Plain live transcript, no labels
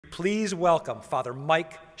please welcome Father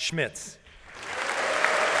Mike Schmitz.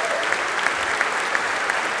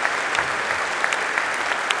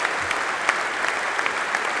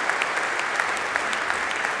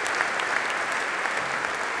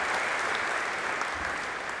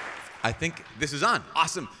 I think this is on.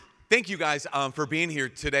 Awesome. Thank you guys for being here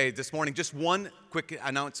today, this morning. Just one quick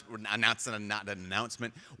announcement,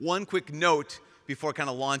 one quick note before I kind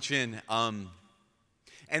of launch in.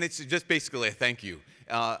 And it's just basically a thank you.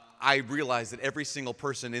 I realize that every single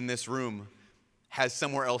person in this room has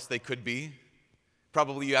somewhere else they could be.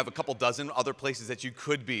 Probably you have a couple dozen other places that you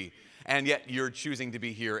could be, and yet you're choosing to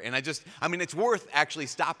be here. And it's worth actually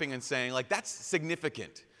stopping and saying, like, that's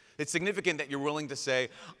significant. It's significant that you're willing to say,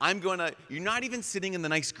 you're not even sitting in the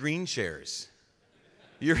nice green chairs.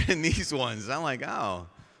 You're in these ones. I'm like, oh,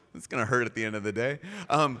 it's going to hurt at the end of the day.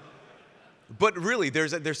 But really,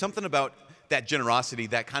 there's something about that generosity,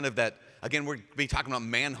 again, we're be talking about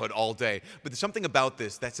manhood all day, but there's something about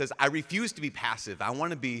this that says, I refuse to be passive. I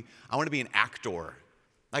want to be an actor.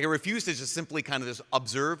 Like, I refuse to just simply kind of just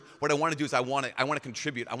observe. What I want to do is I want to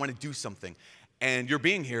contribute. I want to do something. And your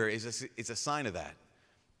being here is a sign of that.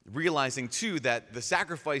 Realizing, too, that the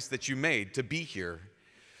sacrifice that you made to be here,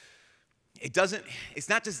 it's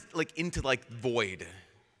not just like into like void.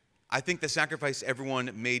 I think the sacrifice everyone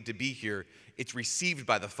made to be here, it's received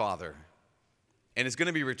by the Father, and it's going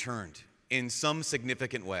to be returned in some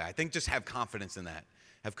significant way. I think just have confidence in that.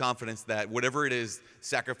 Have confidence that whatever it is,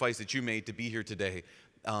 sacrifice that you made to be here today,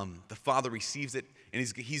 the Father receives it, and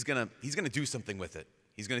he's gonna do something with it.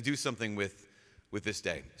 He's going to do something with this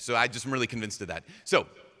day. So I just am really convinced of that. So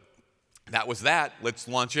that was that. Let's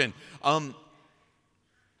launch in.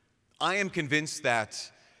 I am convinced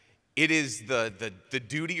that it is the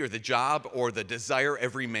duty or the job or the desire of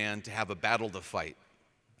every man to have a battle to fight.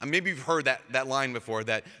 And maybe you've heard that line before,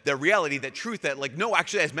 that reality, that truth, that like, no,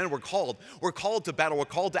 actually as men we're called to battle, we're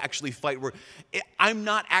called to actually fight. I'm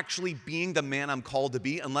not actually being the man I'm called to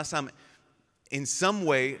be unless I'm in some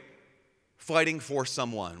way fighting for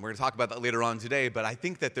someone. We're going to talk about that later on today, but I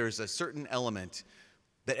think that there's a certain element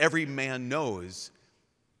that every man knows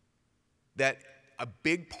that a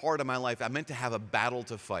big part of my life, I'm meant to have a battle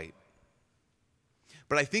to fight.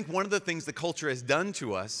 But I think one of the things the culture has done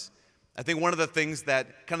to us, I think one of the things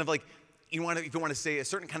that kind of like, if you want to say a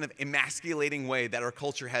certain kind of emasculating way that our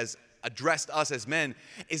culture has addressed us as men,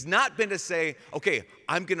 is not been to say, okay,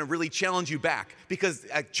 I'm going to really challenge you back. Because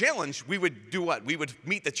a challenge, we would do what? We would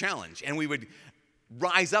meet the challenge, and we would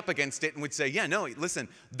rise up against it and would say, yeah, no, listen,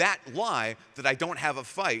 that lie that I don't have a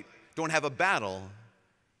fight, don't have a battle,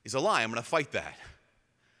 is a lie. I'm going to fight that.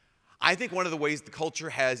 I think one of the ways the culture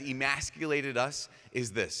has emasculated us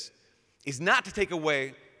is this, is not to take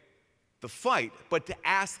away the fight, but to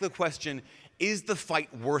ask the question, is the fight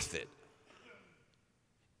worth it?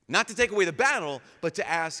 Not to take away the battle, but to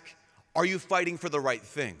ask, are you fighting for the right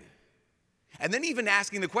thing? And then even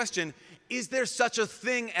asking the question, is there such a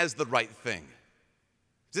thing as the right thing?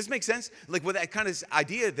 Does this make sense? Like, with that kind of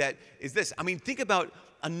idea that is this. I mean, think about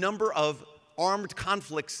a number of armed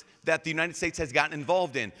conflicts that the United States has gotten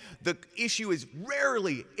involved in. The issue is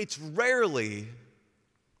rarely,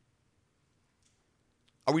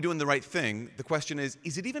 are we doing the right thing? The question is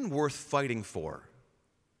it even worth fighting for?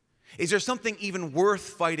 Is there something even worth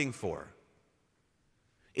fighting for?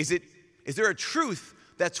 Is there a truth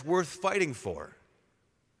that's worth fighting for?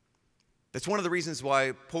 That's one of the reasons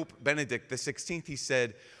why Pope Benedict XVI, he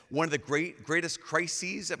said, one of the greatest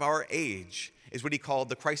crises of our age is what he called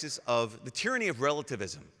the crisis of the tyranny of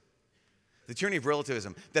relativism. The tyranny of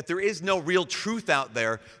relativism, that there is no real truth out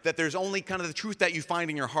there, that there's only kind of the truth that you find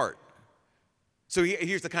in your heart. So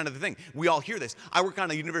here's the kind of the thing. We all hear this. I work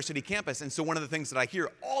on a university campus, and so one of the things that I hear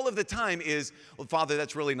all of the time is, well, Father,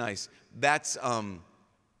 that's really nice. That's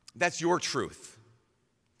your truth.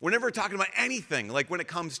 We're never talking about anything, like when it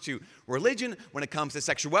comes to religion, when it comes to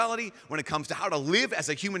sexuality, when it comes to how to live as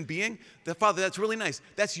a human being. Father, that's really nice.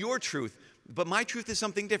 That's your truth. But my truth is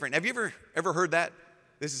something different. Have you ever heard that?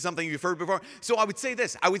 This is something you've heard before? So I would say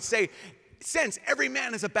this. I would say, since every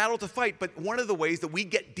man has a battle to fight, but one of the ways that we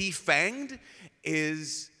get defanged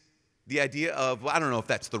is the idea of, well, I don't know if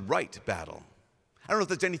that's the right battle. I don't know if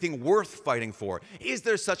there's anything worth fighting for. Is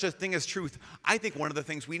there such a thing as truth? I think one of the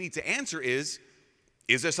things we need to answer is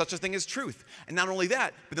there such a thing as truth? And not only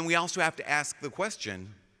that, but then we also have to ask the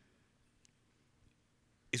question,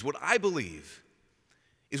 is what I believe,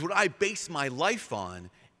 is what I base my life on,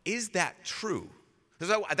 is that true?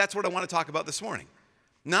 That's what I want to talk about this morning.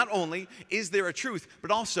 Not only is there a truth,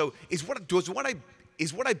 but also is what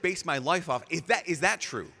I base my life off, is that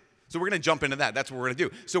true? So we're going to jump into that. That's what we're going to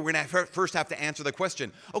do. So we're going to first have to answer the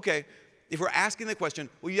question, okay, if we're asking the question,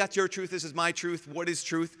 well, that's your truth, this is my truth, what is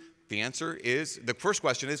truth? The first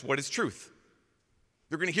question is, what is truth?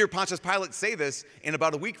 You're going to hear Pontius Pilate say this in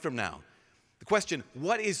about a week from now. The question,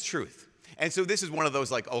 what is truth? And so this is one of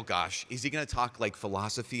those like, oh gosh, is he going to talk like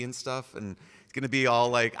philosophy and stuff? And it's going to be all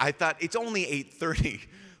like, I thought it's only 8:30.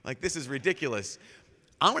 Like, this is ridiculous.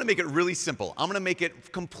 I'm going to make it really simple. I'm going to make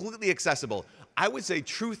it completely accessible. I would say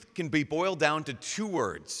truth can be boiled down to 2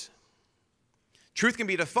 words. Truth can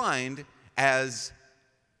be defined as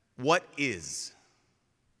what is.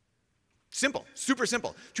 Simple, super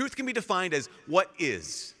simple. Truth can be defined as what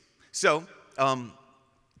is. So,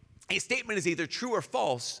 a statement is either true or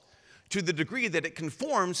false to the degree that it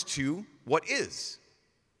conforms to what is.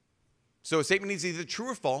 So a statement is either true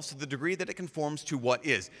or false to the degree that it conforms to what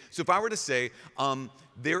is. So if I were to say,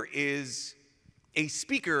 there is a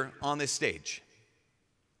speaker on this stage,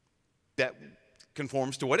 that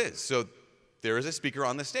conforms to what is. So there is a speaker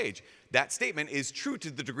on the stage. That statement is true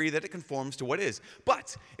to the degree that it conforms to what is.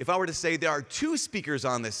 But if I were to say there are 2 speakers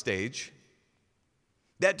on this stage,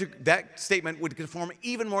 that statement would conform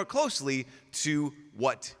even more closely to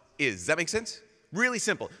what is. Does that make sense? Really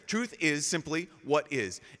simple. Truth is simply what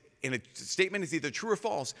is. And a statement is either true or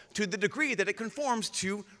false to the degree that it conforms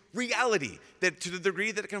to reality, to the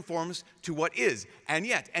degree that it conforms to what is. And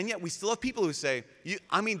yet we still have people who say,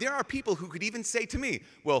 there are people who could even say to me,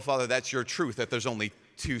 well, Father, that's your truth, that there's only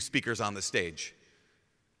 2 speakers on the stage.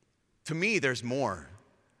 To me, there's more.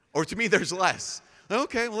 Or to me, there's less.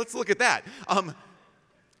 Okay, well, let's look at that.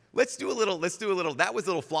 Let's do a little, that was a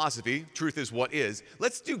little philosophy. Truth is what is.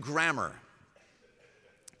 Let's do grammar.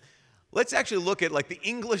 Let's actually look at like the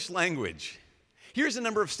English language. Here's a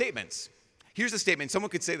number of statements. Here's a statement. Someone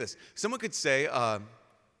could say this. Someone could say,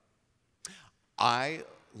 I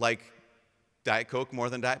like Diet Coke more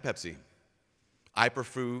than Diet Pepsi. I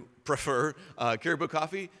prefer Caribou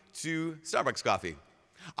coffee to Starbucks coffee.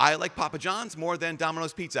 I like Papa John's more than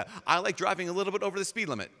Domino's Pizza. I like driving a little bit over the speed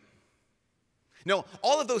limit. No,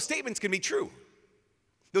 all of those statements can be true.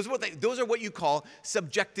 Those are what you call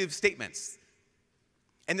subjective statements.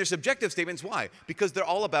 And they're subjective statements, why? Because they're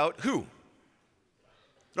all about who?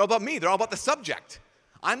 They're all about me. They're all about the subject.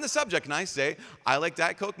 I'm the subject, and I say, I like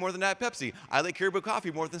Diet Coke more than Diet Pepsi. I like Caribou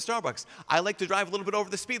coffee more than Starbucks. I like to drive a little bit over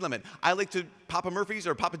the speed limit. I like to Papa Murphy's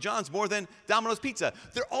or Papa John's more than Domino's Pizza.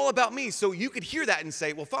 They're all about me. So you could hear that and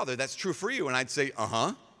say, well, Father, that's true for you. And I'd say,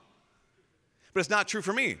 uh-huh. But it's not true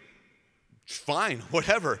for me. Fine,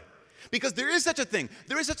 whatever. Because there is such a thing.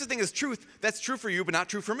 There is such a thing as truth that's true for you but not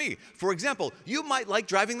true for me. For example, you might like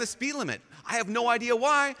driving the speed limit. I have no idea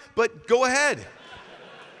why, but go ahead.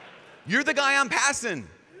 You're the guy I'm passing.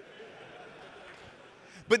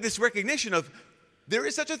 But this recognition of there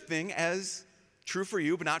is such a thing as true for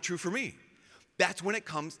you but not true for me. That's when it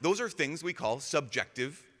comes, those are things we call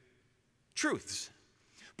subjective truths.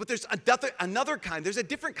 But there's another kind, there's a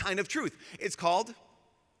different kind of truth. It's called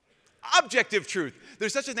objective truth.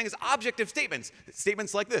 There's such a thing as objective statements.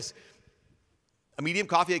 Statements like this. A medium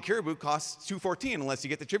coffee at Caribou costs $2.14 unless you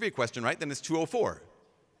get the trivia question right, then it's $2.04.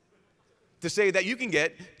 To say that you can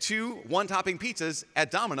get 2 one-topping pizzas at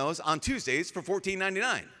Domino's on Tuesdays for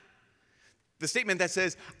 $14.99. The statement that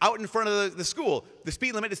says out in front of the school, the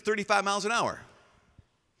speed limit is 35 miles an hour.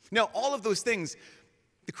 Now, all of those things,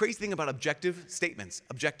 the crazy thing about objective statements,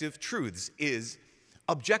 objective truths, is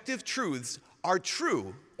objective truths are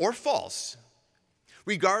true or false,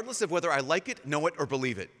 regardless of whether I like it, know it, or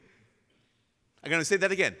believe it. I'm going to say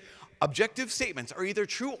that again. Objective statements are either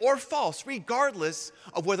true or false, regardless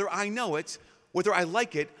of whether I know it, whether I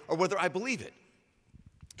like it, or whether I believe it.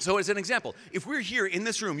 So as an example, if we're here in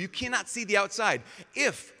this room, you cannot see the outside.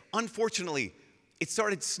 If, unfortunately, it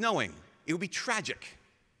started snowing, it would be tragic.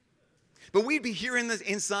 But we'd be here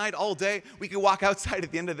inside all day. We could walk outside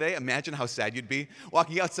at the end of the day. Imagine how sad you'd be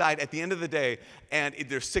walking outside at the end of the day and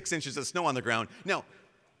there's 6 inches of snow on the ground. Now,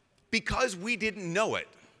 because we didn't know it,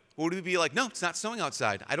 would we be like, no, it's not snowing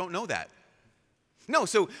outside. I don't know that. No,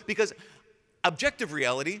 so because objective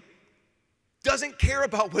reality doesn't care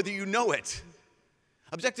about whether you know it.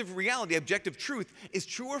 Objective reality, objective truth is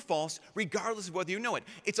true or false regardless of whether you know it.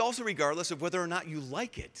 It's also regardless of whether or not you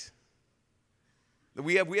like it.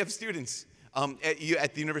 We have students at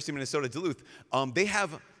the University of Minnesota, Duluth. They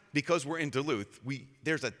have, because we're in Duluth,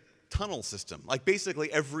 there's a tunnel system. Like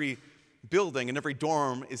basically every building and every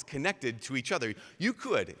dorm is connected to each other. You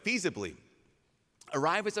could feasibly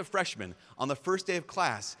arrive as a freshman on the first day of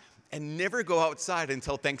class and never go outside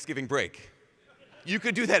until Thanksgiving break. You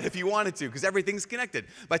could do that if you wanted to, because everything's connected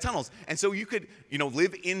by tunnels. And so you could,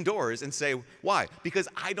 live indoors and say, why? Because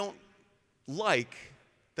I don't like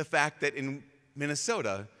the fact that in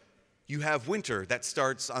Minnesota, you have winter that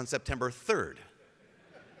starts on September 3rd.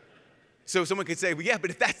 So someone could say, well, yeah, but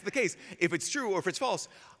if that's the case, if it's true or if it's false,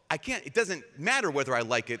 it doesn't matter whether I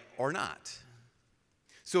like it or not.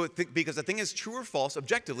 So because the thing is true or false,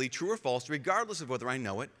 objectively true or false, regardless of whether I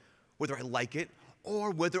know it, whether I like it,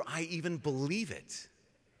 or whether I even believe it.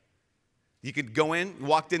 You could go in, you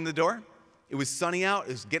walked in the door, it was sunny out,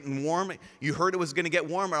 it was getting warm, you heard it was going to get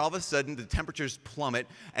warmer, all of a sudden the temperatures plummet,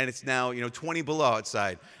 and it's now 20 below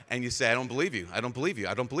outside, and you say, I don't believe you, I don't believe you,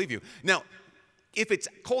 I don't believe you. Now, if it's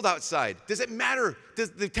cold outside, does it matter?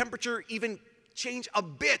 Does the temperature even change a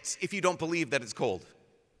bit if you don't believe that it's cold?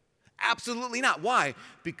 Absolutely not. Why?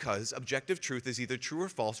 Because objective truth is either true or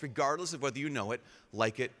false, regardless of whether you know it,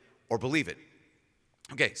 like it, or believe it.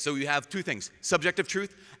 Okay, so you have two things, subjective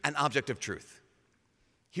truth and objective truth.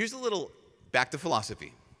 Here's a little back to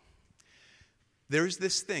philosophy. There's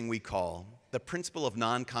this thing we call the principle of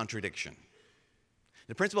non-contradiction.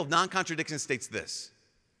 The principle of non-contradiction states this: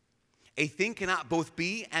 a thing cannot both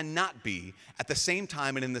be and not be at the same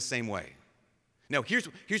time and in the same way. Now, here's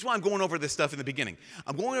why I'm going over this stuff in the beginning.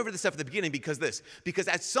 I'm going over this stuff in the beginning because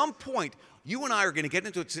at some point, you and I are going to get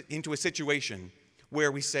into a situation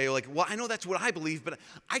where we say, like, well, I know that's what I believe, but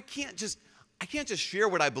I can't just share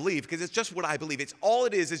what I believe because it's just what I believe. It's all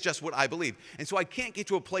it is just what I believe. And so I can't get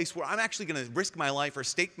to a place where I'm actually going to risk my life or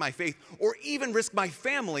stake my faith or even risk my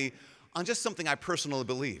family on just something I personally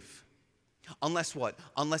believe. Unless what?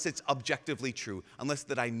 Unless it's objectively true. Unless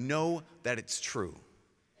that I know that it's true.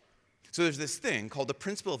 So there's this thing called the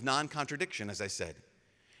principle of non-contradiction, as I said.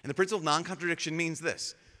 And the principle of non-contradiction means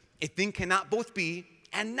this: a thing cannot both be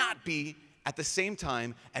and not be at the same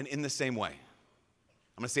time and in the same way.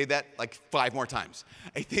 I'm going to say that like 5 more times.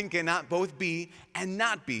 A thing cannot both be and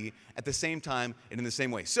not be at the same time and in the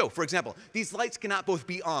same way. So, for example, these lights cannot both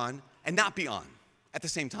be on and not be on at the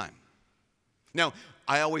same time. Now,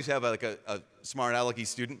 I always have a smart alecky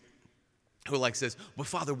student who says, well,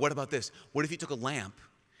 Father, what about this? What if you took a lamp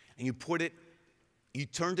and you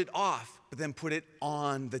turned it off, but then put it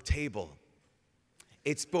on the table?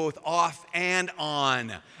 It's both off and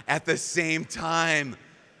on at the same time.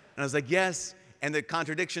 And I was like, yes. And the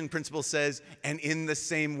contradiction principle says, and in the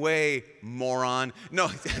same way, moron. No,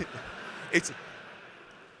 it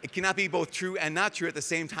cannot be both true and not true at the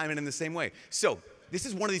same time and in the same way. So this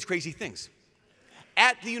is one of these crazy things.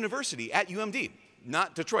 At the university, at UMD,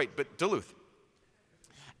 not Detroit, but Duluth,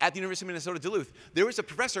 at the University of Minnesota, Duluth, there was a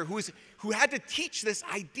professor who had to teach this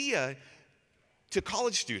idea to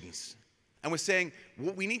college students and was saying,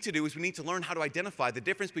 what we need to do is we need to learn how to identify the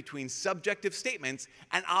difference between subjective statements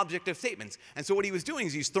and objective statements. And so what he was doing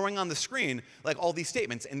is he's throwing on the screen all these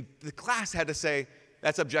statements, and the class had to say,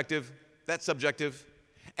 that's objective, that's subjective.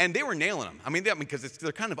 And they were nailing them. I mean, because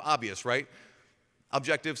they're kind of obvious, right?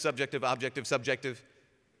 Objective, subjective, objective, subjective.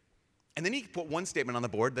 And then he put one statement on the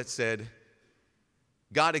board that said,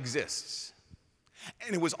 God exists.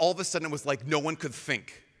 And it was all of a sudden, it was like no one could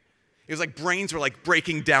think. It was like brains were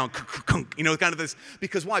breaking down, kind of this.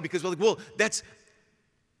 Because why? Because we're like, well, that's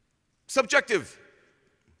subjective.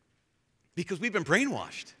 Because we've been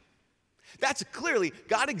brainwashed. That's clearly,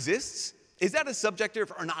 God exists. Is that a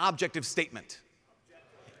subjective or an objective statement?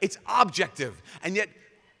 It's objective. And yet,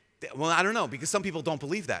 well, I don't know, because some people don't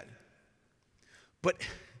believe that. But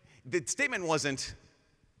the statement wasn't,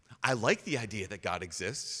 I like the idea that God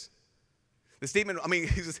exists. The statement, I mean,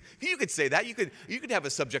 you could say that. You could have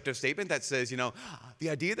a subjective statement that says, the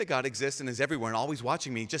idea that God exists and is everywhere and always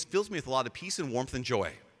watching me just fills me with a lot of peace and warmth and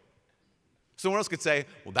joy. Someone else could say,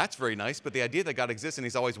 well, that's very nice, but the idea that God exists and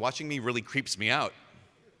he's always watching me really creeps me out.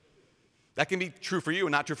 That can be true for you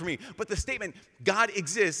and not true for me. But the statement, God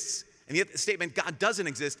exists, and yet the statement, God doesn't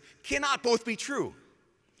exist, cannot both be true.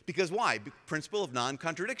 Because why? Principle of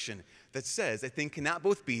non-contradiction that says a thing cannot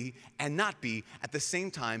both be and not be at the same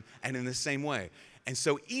time and in the same way. And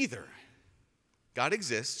so either God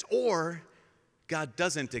exists or God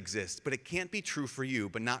doesn't exist, but it can't be true for you,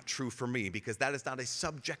 but not true for me, because that is not a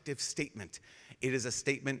subjective statement. It is a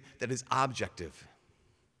statement that is objective.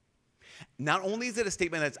 Not only is it a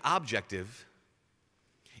statement that's objective,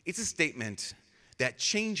 it's a statement that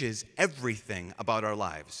changes everything about our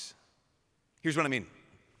lives. Here's what I mean.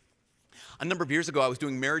 A number of years ago, I was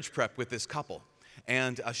doing marriage prep with this couple.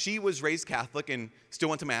 And she was raised Catholic and still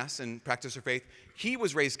went to Mass and practiced her faith. He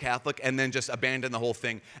was raised Catholic and then just abandoned the whole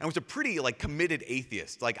thing and was a pretty committed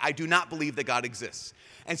atheist. I do not believe that God exists.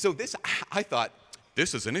 And so I thought,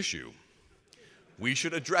 this is an issue. We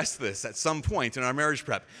should address this at some point in our marriage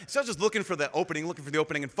prep. So I was just looking for the opening,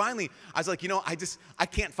 and finally I was like, I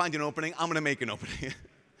can't find an opening. I'm going to make an opening.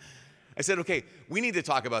 I said, okay, we need to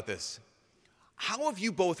talk about this. How have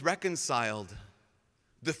you both reconciled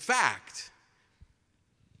the fact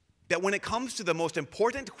that when it comes to the most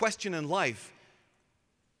important question in life,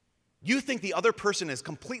 you think the other person is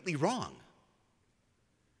completely wrong.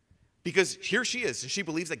 Because here she is. She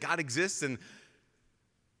believes that God exists, and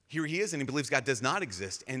here he is, and he believes God does not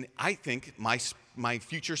exist. And I think my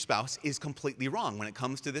future spouse is completely wrong when it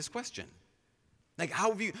comes to this question. Like, how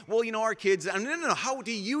have you, well, you know, our kids, no, how are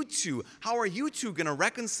you two going to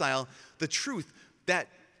reconcile the truth that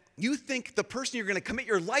you think the person you're going to commit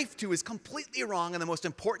your life to is completely wrong on the most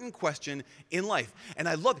important question in life? And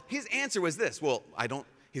I love, his answer was this.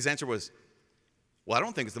 His answer was, I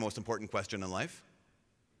don't think it's the most important question in life.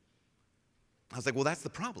 I was like, well, that's the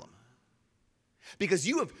problem. Because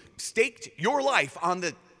you have staked your life on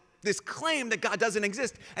this claim that God doesn't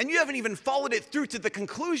exist, and you haven't even followed it through to the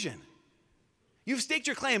conclusion. You've staked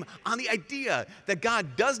your claim on the idea that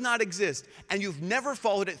God does not exist, and you've never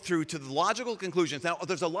followed it through to the logical conclusions. Now,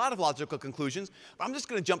 there's a lot of logical conclusions, but I'm just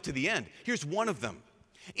going to jump to the end. Here's one of them.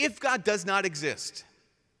 If God does not exist,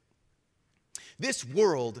 this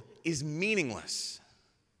world is meaningless.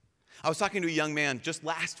 I was talking to a young man just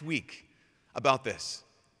last week about this.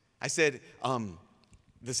 I said,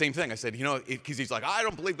 the same thing. I said, you know, because he's like, I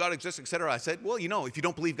don't believe God exists, etc. I said, well, you know, if you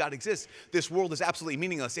don't believe God exists, this world is absolutely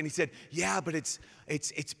meaningless. And he said, yeah, but it's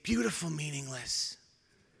beautiful meaningless.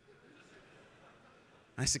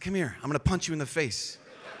 And I said, come here, I'm going to punch you in the face.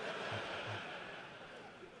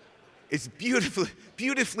 It's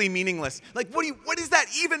beautifully meaningless. Like, what does that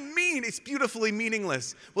even mean? It's beautifully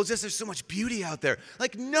meaningless. Well, just there's so much beauty out there.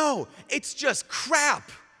 Like, no, it's just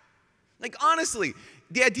crap. Like, honestly,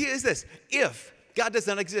 the idea is this. If God does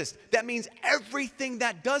not exist, that means everything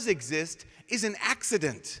that does exist is an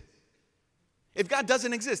accident. If God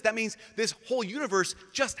doesn't exist, that means this whole universe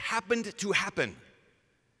just happened to happen.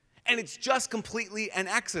 And it's just completely an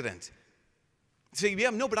accident. So, yeah,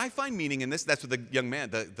 no, but I find meaning in this. That's what the young man,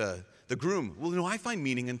 the groom, well, no, I find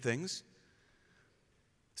meaning in things.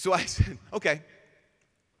 So I said, okay.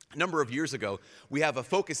 A number of years ago, we have a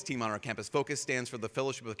Focus team on our campus. Focus stands for the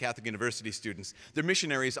Fellowship of Catholic University Students. They're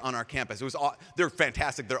missionaries on our campus. They're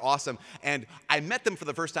fantastic. They're awesome. And I met them for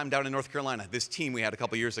the first time down in North Carolina, this team we had a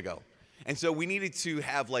couple years ago. And so we needed to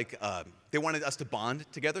have they wanted us to bond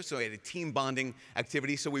together, so we had a team bonding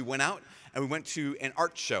activity. So we went out and we went to an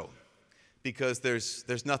art show because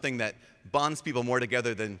there's nothing that bonds people more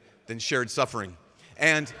together than shared suffering.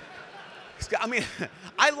 And I mean,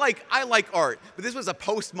 I like art, but this was a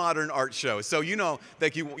postmodern art show. So you know,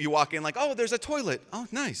 like you walk in like, oh, there's a toilet. Oh,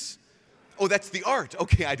 nice. Oh, that's the art.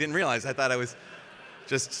 Okay, I didn't realize. I thought I was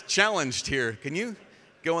just challenged here. Can you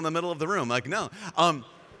go in the middle of the room? Like, no.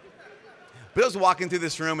 But I was walking through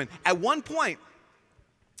this room, and at one point,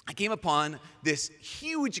 I came upon this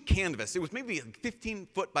huge canvas. It was maybe 15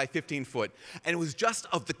 foot by 15 foot, and it was just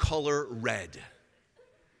of the color red.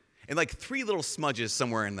 And like 3 little smudges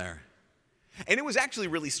somewhere in there. And it was actually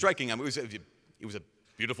really striking. I mean, it was a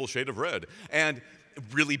beautiful shade of red and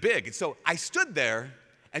really big. And so I stood there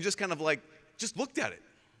and just kind of just looked at it.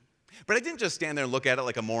 But I didn't just stand there and look at it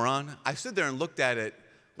like a moron. I stood there and looked at it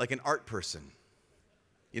like an art person.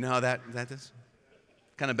 You know how that is?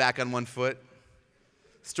 Kind of back on one foot,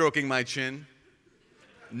 stroking my chin,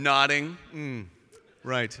 nodding.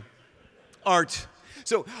 Right. Art.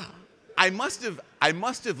 So I must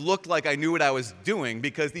have looked like I knew what I was doing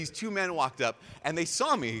because these 2 men walked up and they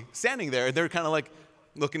saw me standing there. They were kind of like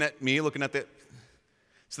looking at me, looking at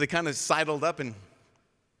so they kind of sidled up and,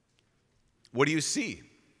 what do you see?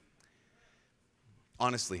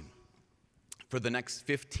 Honestly, for the next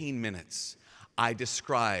 15 minutes, I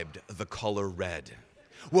described the color red.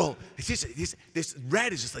 Well, it's just, this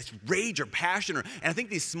red is just like rage or passion, and I think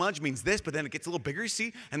this smudge means this, but then it gets a little bigger, you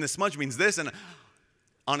see? And the smudge means this, and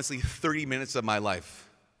honestly, 30 minutes of my life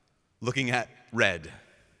looking at red.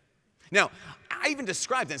 Now, I even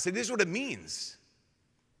described it and said, this is what it means.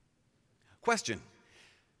 Question.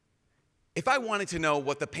 If I wanted to know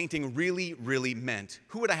what the painting really, really meant,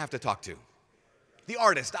 who would I have to talk to? The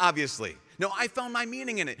artist, obviously. No, I found my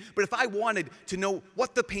meaning in it. But if I wanted to know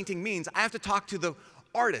what the painting means, I have to talk to the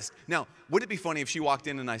artist. Now, would it be funny if she walked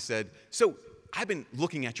in and I said, so I've been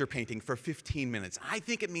looking at your painting for 15 minutes. I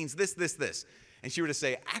think it means this, this, this. And she were to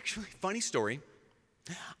say, actually, funny story.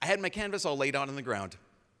 I had my canvas all laid out on the ground.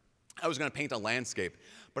 I was going to paint a landscape,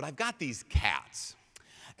 but I've got these cats.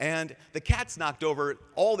 And the cats knocked over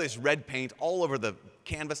all this red paint all over the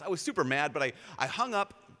canvas. I was super mad, but I hung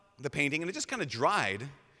up the painting, and it just kind of dried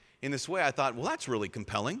in this way. I thought, well, that's really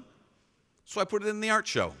compelling. So I put it in the art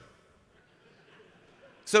show.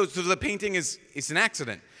 So the painting is an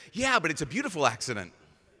accident. Yeah, but it's a beautiful accident.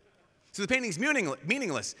 So the painting's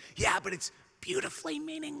meaningless. Yeah, but it's beautifully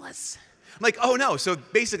meaningless. I'm like, oh no, so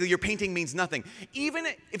basically your painting means nothing. Even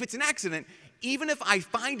if it's an accident, even if I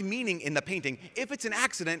find meaning in the painting, if it's an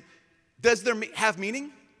accident, does there have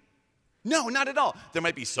meaning? No, not at all. There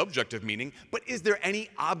might be subjective meaning, but is there any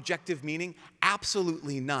objective meaning?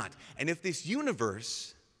 Absolutely not. And if this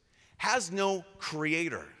universe has no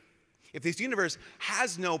creator, if this universe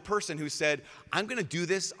has no person who said, I'm going to do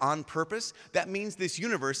this on purpose, that means this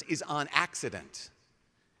universe is on accident.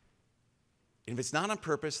 And if it's not on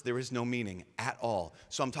purpose, there is no meaning at all.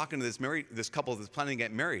 So I'm talking to this couple that's planning to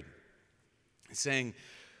get married, saying,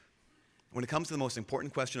 when it comes to the most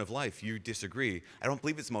important question of life, you disagree. I don't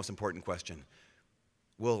believe it's the most important question.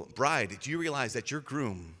 Well, bride, do you realize that your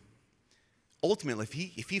groom,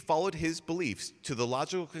 ultimately, if he followed his beliefs to the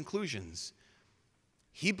logical conclusions,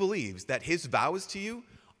 he believes that his vows to you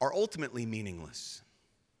are ultimately meaningless.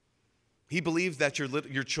 He believes that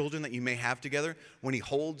your children that you may have together, when he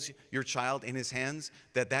holds your child in his hands,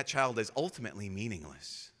 that child is ultimately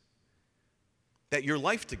meaningless. That your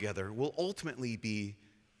life together will ultimately be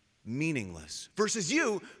meaningless. Versus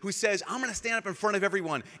you, who says, I'm going to stand up in front of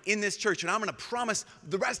everyone in this church and I'm going to promise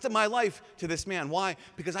the rest of my life to this man. Why?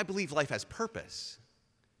 Because I believe life has purpose.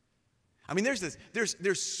 I mean,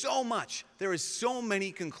 there's so much, there is so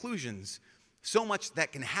many conclusions, so much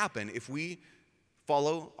that can happen if we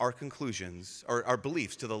follow our conclusions or our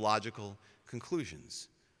beliefs to the logical conclusions.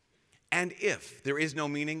 And if there is no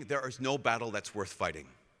meaning, there is no battle that's worth fighting.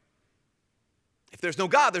 If there's no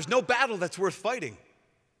God, there's no battle that's worth fighting.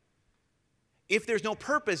 If there's no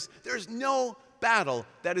purpose, there's no battle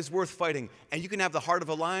that is worth fighting. And you can have the heart of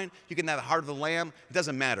a lion, you can have the heart of the lamb, it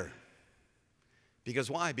doesn't matter. Because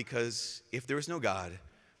why? Because if there is no God,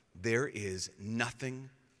 there is nothing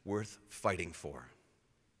worth fighting for.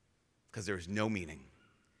 Because there is no meaning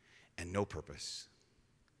and no purpose.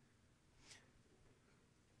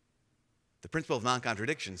 The principle of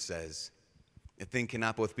non-contradiction says a thing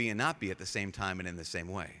cannot both be and not be at the same time and in the same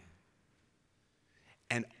way.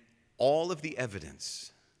 And all of the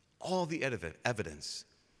evidence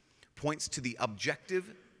points to the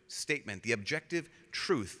objective statement, the objective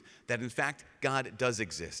truth that in fact God does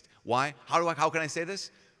exist. Why? How can I say this?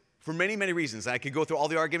 For many, many reasons. I could go through all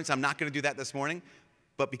the arguments. I'm not going to do that this morning,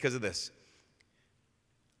 but because of this.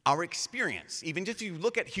 Our experience, even just if you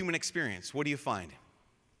look at human experience, what do you find?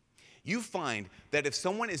 You find that if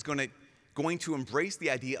someone is going to embrace the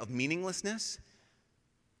idea of meaninglessness,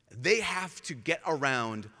 they have to get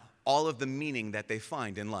around all of the meaning that they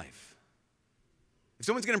find in life. If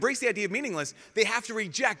someone's going to embrace the idea of meaningless, they have to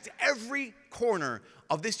reject every corner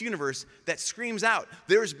of this universe that screams out,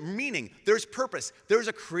 there's meaning, there's purpose, there's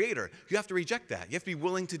a creator. You have to reject that. You have to be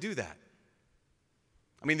willing to do that.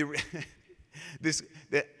 I mean,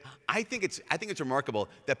 I think it's remarkable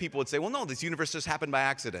that people would say, well, no, this universe just happened by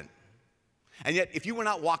accident. And yet, if you went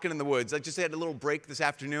out walking in the woods, I just had a little break this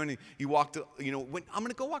afternoon, and you walked, I'm going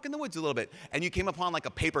to go walk in the woods a little bit, and you came upon like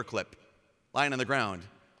a paper clip lying on the ground,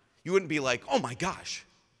 you wouldn't be like, oh my gosh,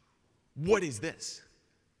 what is this?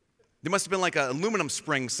 There must have been like an aluminum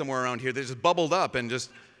spring somewhere around here that just bubbled up and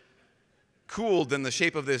just cooled in the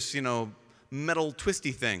shape of this, metal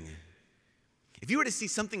twisty thing. If you were to see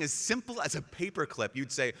something as simple as a paper clip,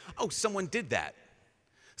 you'd say, oh, someone did that.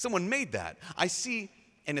 Someone made that. I see.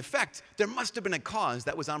 In effect, there must have been a cause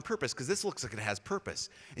that was on purpose, because this looks like it has purpose.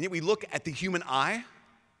 And yet we look at the human eye,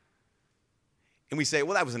 and we say,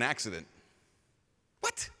 well, that was an accident.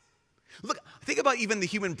 What? Look, think about even the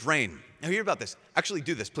human brain. Now, hear about this. Actually,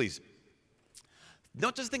 do this, please.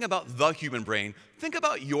 Don't just think about the human brain. Think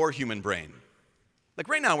about your human brain. Like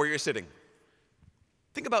right now where you're sitting.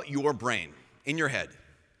 Think about your brain in your head.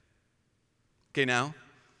 Okay, now,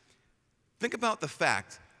 think about the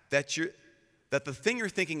fact that the thing you're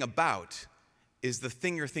thinking about is the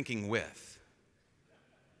thing you're thinking with.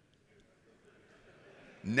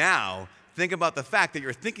 Now, think about the fact that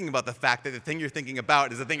you're thinking about the fact that the thing you're thinking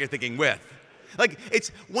about is the thing you're thinking with. Like, it's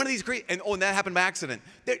one of these great, and that happened by accident.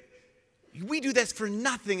 We do this for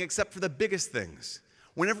nothing except for the biggest things.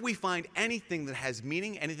 Whenever we find anything that has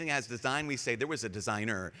meaning, anything that has design, we say there was a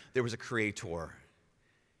designer, there was a creator.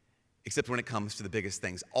 Except when it comes to the biggest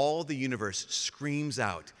things. All the universe screams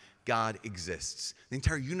out, God exists. The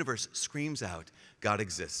entire universe screams out, God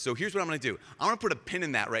exists. So here's what I'm going to do. I'm going to put a pin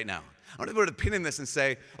in that right now. I'm going to put a pin in this and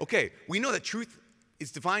say, okay, we know that truth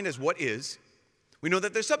is defined as what is. We know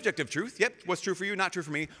that there's subjective truth. Yep, what's true for you, not true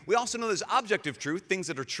for me. We also know there's objective truth, things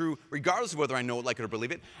that are true regardless of whether I know it, like it, or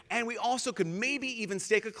believe it. And we also could maybe even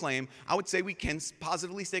stake a claim. I would say we can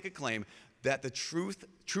positively stake a claim that the true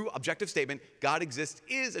objective statement, God exists,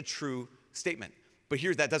 is a true statement. But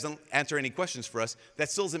here, that doesn't answer any questions for us. That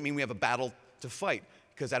still doesn't mean we have a battle to fight,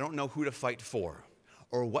 because I don't know who to fight for.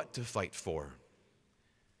 or what to fight for.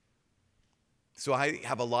 So I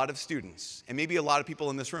have a lot of students, and maybe a lot of people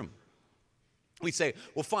in this room. We say,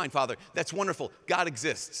 well, fine, Father, that's wonderful. God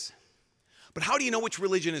exists. But how do you know which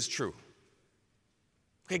religion is true?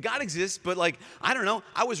 Okay, God exists, but I don't know.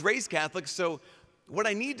 I was raised Catholic, so what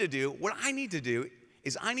I need to do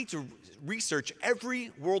is I need to research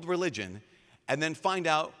every world religion and then find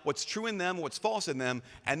out what's true in them, what's false in them,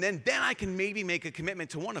 and then I can maybe make a commitment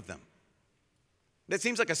to one of them. That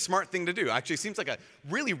seems like a smart thing to do. Actually, it seems like a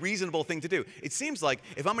really reasonable thing to do. It seems like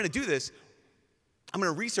if I'm going to do this, I'm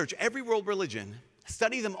going to research every world religion,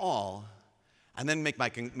 study them all, and then make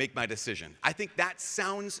my decision. I think that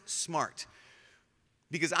sounds smart.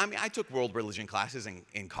 Because I took world religion classes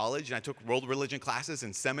in college, and I took world religion classes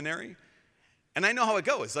in seminary, and I know how it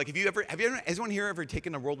goes. Like, has anyone here ever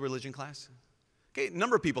taken a world religion class? Okay, a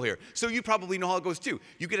number of people here. So you probably know how it goes too.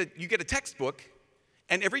 You get a textbook,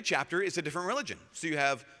 and every chapter is a different religion. So you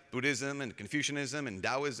have Buddhism and Confucianism and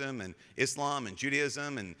Taoism and Islam and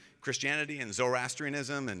Judaism and Christianity and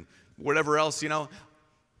Zoroastrianism and whatever else, And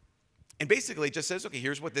basically it just says, okay,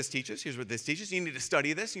 here's what this teaches, here's what this teaches. You need to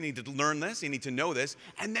study this, you need to learn this, you need to know this,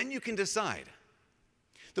 and then you can decide.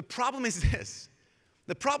 The problem is this.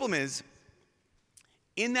 The problem is,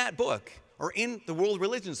 in that book, or in the world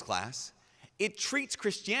religions class, it treats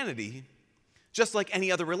Christianity just like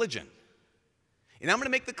any other religion. And I'm going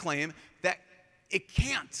to make the claim that it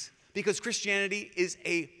can't, because Christianity is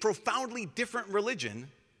a profoundly different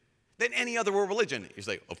religion than any other world religion. He's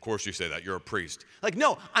like, of course you say that, you're a priest.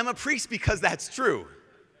 No, I'm a priest because that's true.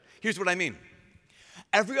 Here's what I mean.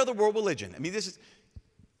 Every other world religion,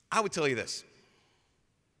 I would tell you this.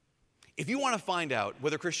 If you want to find out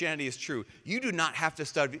whether Christianity is true, you do not have to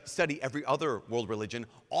study every other world religion.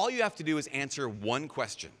 All you have to do is answer one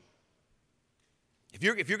question. If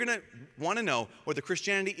you're going to want to know whether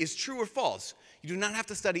Christianity is true or false, you do not have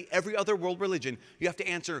to study every other world religion. You have to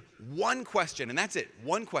answer one question, and that's it,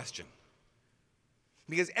 one question.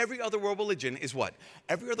 Because every other world religion is what?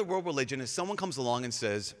 Every other world religion is someone comes along and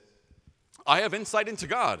says, I have insight into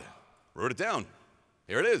God. Wrote it down.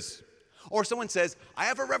 Here it is. Or someone says, I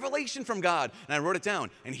have a revelation from God, and I wrote it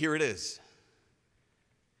down, and here it is.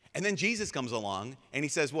 And then Jesus comes along, and he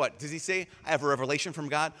says what? Does he say, I have a revelation from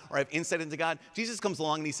God, or I have insight into God? Jesus comes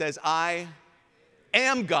along, and he says, I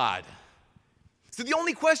am God. So the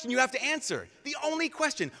only question you have to answer, the only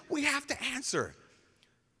question we have to answer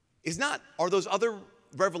is not, are those other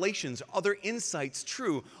revelations, other insights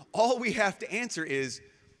true? All we have to answer is,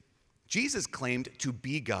 Jesus claimed to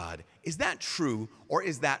be God. Is that true or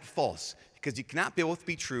is that false? Because you cannot both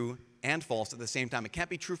be true and false at the same time. It can't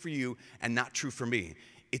be true for you and not true for me.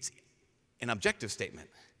 It's an objective statement.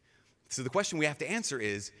 So the question we have to answer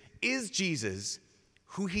is Jesus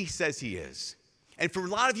who he says he is? And for a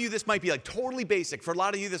lot of you, this might be totally basic. For a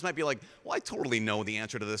lot of you, this might be well, I totally know the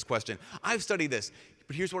answer to this question. I've studied this.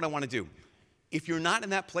 But here's what I want to do. If you're not in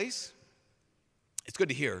that place, it's good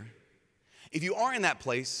to hear. If you are in that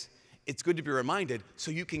place, it's good to be reminded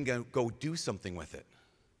so you can go do something with it.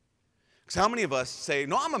 Because how many of us say,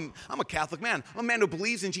 no, I'm a Catholic man. I'm a man who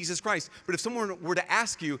believes in Jesus Christ. But if someone were to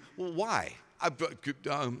ask you, well, why?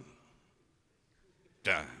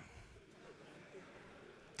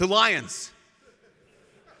 The Lions.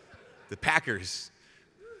 The Packers.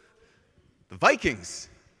 The Vikings.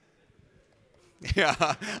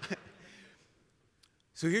 Yeah.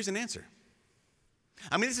 So here's an answer.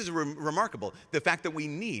 This is remarkable, the fact that we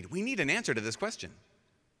need an answer to this question.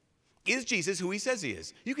 Is Jesus who he says he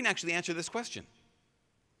is? You can actually answer this question.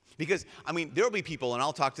 Because, there will be people, and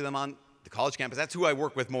I'll talk to them on the college campus. That's who I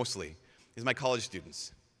work with mostly, is my college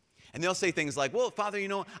students. And they'll say things like, well, Father,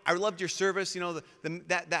 I loved your service,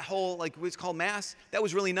 that whole, what's called Mass, that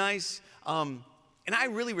was really nice. And I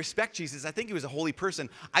really respect Jesus. I think he was a holy person.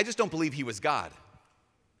 I just don't believe he was God.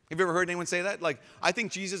 Have you ever heard anyone say that? I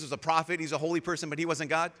think Jesus was a prophet, he's a holy person, but he wasn't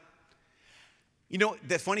God.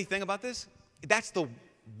 The funny thing about this, that's the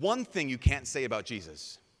one thing you can't say about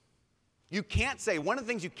Jesus. One of the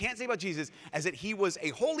things you can't say about Jesus is that he was a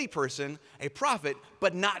holy person, a prophet,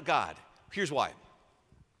 but not God. Here's why.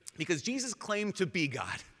 Because Jesus claimed to be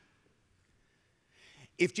God.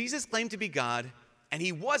 If Jesus claimed to be God, and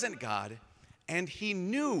he wasn't God, and he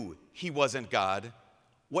knew he wasn't God,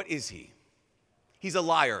 what is he? He's a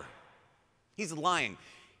liar. He's lying.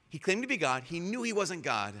 He claimed to be God. He knew he wasn't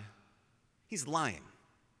God. He's lying.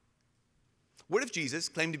 What if Jesus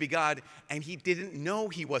claimed to be God and he didn't know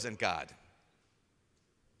he wasn't God?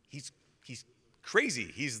 He's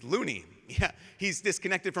crazy. He's loony. Yeah, he's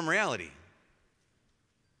disconnected from reality.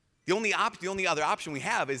 The only other option we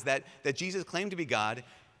have is that Jesus claimed to be God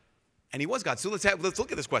And he was God. So let's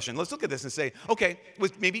look at this question. Let's look at this and say, okay,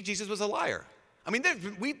 maybe Jesus was a liar. I mean,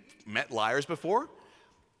 we've met liars before.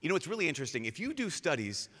 You know, it's really interesting. If you do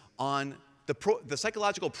studies on the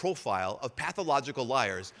psychological profile of pathological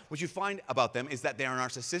liars, what you find about them is that they are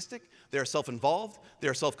narcissistic, they are self-involved, they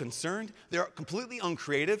are self-concerned, they are completely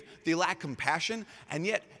uncreative, they lack compassion, and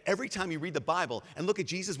yet every time you read the Bible and look at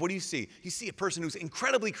Jesus, what do you see? You see a person who's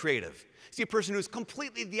incredibly creative. You see a person who's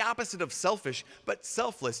completely the opposite of selfish, but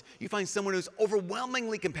selfless. You find someone who's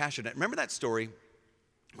overwhelmingly compassionate. Remember that story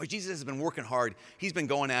where Jesus has been working hard, he's been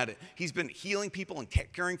going at it, he's been healing people and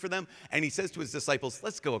caring for them, and he says to his disciples,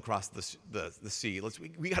 let's go across the sea,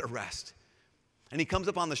 we got to rest. And he comes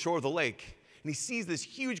up on the shore of the lake, and he sees this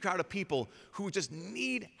huge crowd of people who just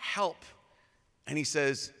need help. And he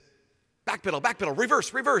says, backpedal,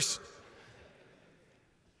 reverse.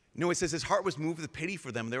 No, it says his heart was moved with pity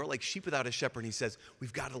for them. They were like sheep without a shepherd. And he says,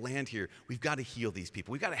 we've got to land here. We've got to heal these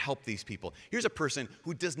people. We've got to help these people. Here's a person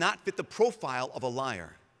who does not fit the profile of a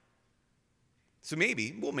liar. So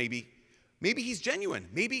maybe he's genuine.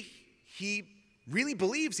 Maybe he really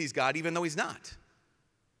believes he's God even though he's not.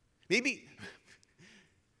 Maybe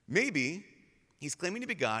he's claiming to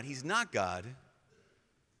be God. He's not God,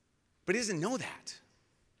 but he doesn't know that.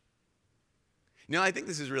 Now, I think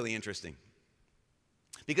this is really interesting.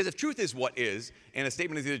 Because if truth is what is, and a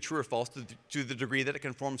statement is either true or false to the degree that it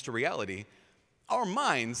conforms to reality, our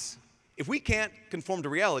minds, if we can't conform to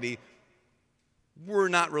reality, we're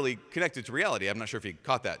not really connected to reality. I'm not sure if you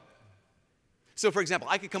caught that. So, for example,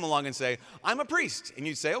 I could come along and say, I'm a priest. And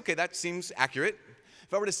you'd say, okay, that seems accurate.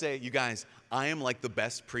 If I were to say, you guys, I am like the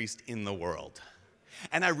best priest in the world,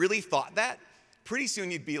 and I really thought that, pretty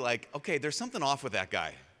soon you'd be like, okay, there's something off with that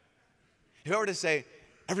guy. If I were to say,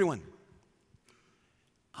 everyone,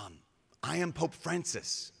 I am Pope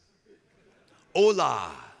Francis.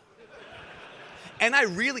 Hola. And I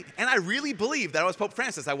really believed that I was Pope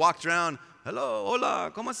Francis. I walked around, hello,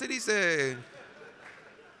 hola, ¿cómo se dice?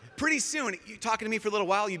 Pretty soon, you talking to me for a little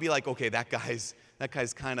while, you'd be like, okay, that guy's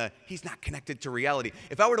kind of, he's not connected to reality.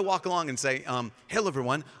 If I were to walk along and say, hello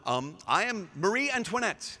everyone, I am Marie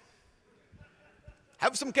Antoinette.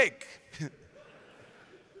 Have some cake.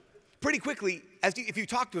 Pretty quickly, if you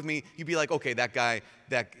talked with me, you'd be like, okay, that guy,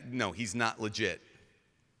 no, he's not legit.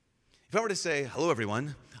 If I were to say, hello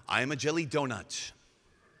everyone, I am a jelly donut.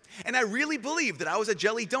 And I really believed that I was a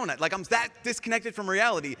jelly donut, like I'm that disconnected from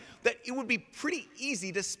reality, that it would be pretty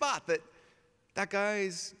easy to spot that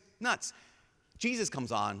guy's nuts. Jesus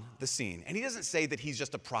comes on the scene, and he doesn't say that he's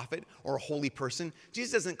just a prophet or a holy person.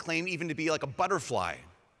 Jesus doesn't claim even to be like a butterfly.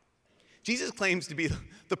 Jesus claims to be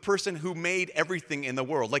the person who made everything in the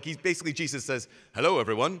world. Like Jesus says, hello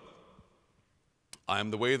everyone, I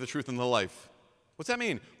am the way, the truth, and the life. What's that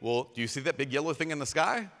mean? Well, do you see that big yellow thing in the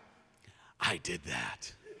sky? I did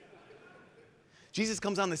that. Jesus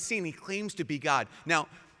comes on the scene, he claims to be God. Now,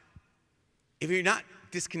 if you're not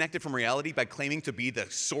disconnected from reality by claiming to be the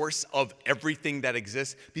source of everything that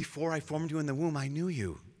exists, before I formed you in the womb, I knew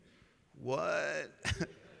you. What?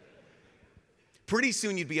 Pretty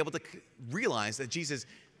soon you'd be able to realize that Jesus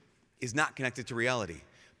is not connected to reality.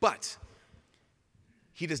 But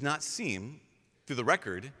he does not seem, through the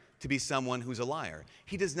record, to be someone who's a liar.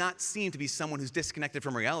 He does not seem to be someone who's disconnected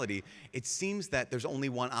from reality. It seems that there's only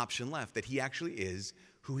one option left, that he actually is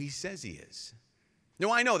who he says he is.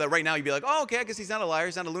 Now, I know that right now you'd be like, oh, okay, I guess he's not a liar,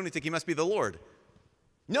 he's not a lunatic, he must be the Lord.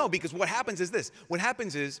 No, because what happens is this. What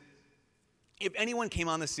happens is, if anyone came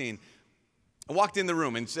on the scene, I walked in the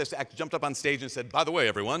room and just jumped up on stage and said, by the way,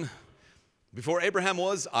 everyone, before Abraham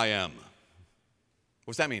was, I am.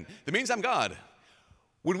 What's that mean? That means I'm God.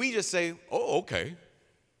 Would we just say, oh, okay.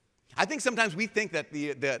 I think sometimes we think that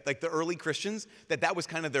the early Christians, that was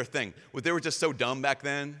kind of their thing. They were just so dumb back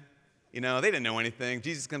then. You know, they didn't know anything.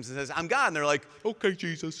 Jesus comes and says, I'm God. And they're like, okay,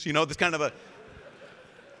 Jesus. You know, this kind of a...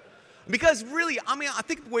 Because really, I mean, I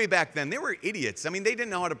think way back then, they were idiots. I mean, they didn't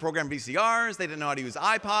know how to program VCRs. They didn't know how to use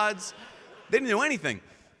iPods. They didn't know anything.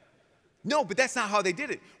 No, but that's not how they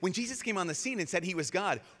did it. When Jesus came on the scene and said he was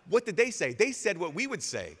God, what did they say? They said what we would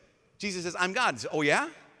say. Jesus says, I'm God. Oh, yeah?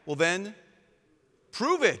 Well, then,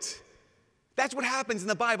 prove it. That's what happens in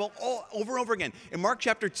the Bible all over and over again. In Mark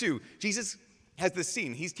chapter 2, Jesus has this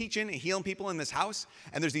scene. He's teaching and healing people in this house,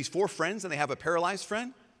 and there's these 4 friends, and they have a paralyzed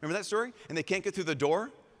friend. Remember that story? And they can't get through the door.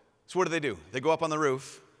 So what do? They go up on the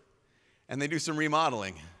roof, and they do some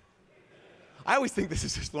remodeling. I always think this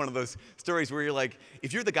is just one of those stories where you're like,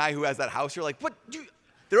 if you're the guy who has that house, you're like, what?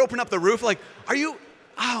 They're opening up the roof, like, are you,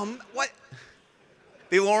 what?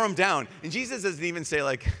 They lower him down. And Jesus doesn't even say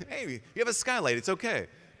like, hey, you have a skylight, it's okay.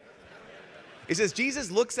 It says,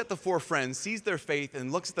 Jesus looks at the 4 friends, sees their faith,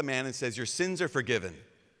 and looks at the man and says, your sins are forgiven.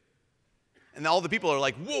 And all the people are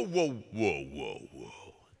like, whoa, whoa, whoa, whoa,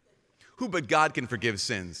 whoa. Who but God can forgive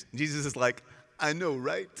sins? And Jesus is like, I know,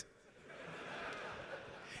 right?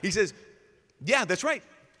 He says, yeah, that's right.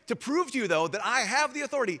 To prove to you, though, that I have the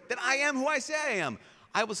authority, that I am who I say I am,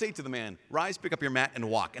 I will say to the man, rise, pick up your mat, and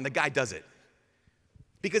walk. And the guy does it.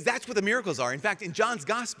 Because that's what the miracles are. In fact, in John's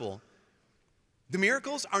gospel, the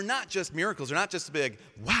miracles are not just miracles. They're not just big,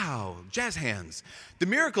 wow, jazz hands. The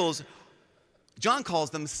miracles, John calls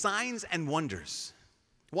them signs and wonders.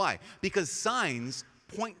 Why? Because signs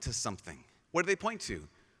point to something. What do they point to?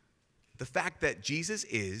 The fact that Jesus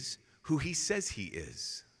is who he says he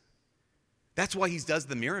is. That's why he does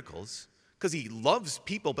the miracles, because he loves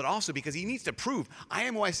people, but also because he needs to prove, I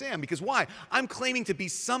am who I say I am. Because why? I'm claiming to be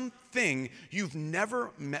something you've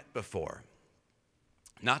never met before.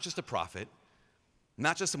 Not just a prophet,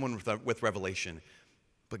 not just someone with revelation,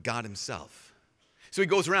 but God himself. So he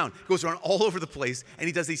goes around all over the place, and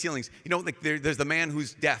he does these healings. You know, like there's the man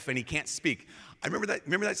who's deaf and he can't speak. Remember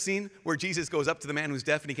that scene where Jesus goes up to the man who's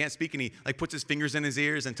deaf and he can't speak, and he like puts his fingers in his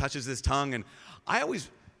ears and touches his tongue. And I always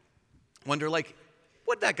wonder, like,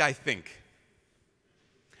 what'd that guy think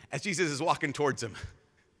as Jesus is walking towards him?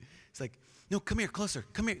 It's like, no, come here, closer,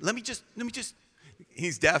 come here. Let me just.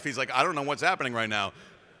 He's deaf. He's like, I don't know what's happening right now.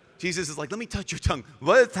 Jesus is like, let me touch your tongue.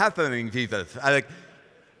 What's happening, Jesus?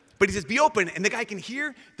 But he says, be open, and the guy can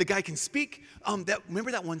hear, the guy can speak.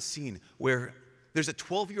 Remember that one scene where there's a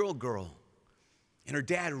 12-year-old girl, and her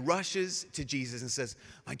dad rushes to Jesus and says,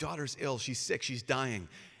 my daughter's ill, she's sick, she's dying.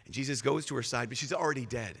 And Jesus goes to her side, but she's already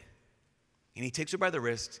dead. And he takes her by the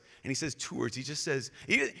wrist, and he says two words. He just says,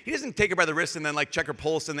 he doesn't take her by the wrist and then like check her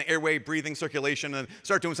pulse and the airway, breathing, circulation, and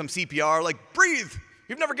start doing some CPR, like breathe.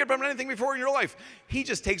 You've never given anything before in your life. He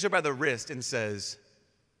just takes her by the wrist and says,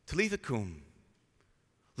 Talitha cum,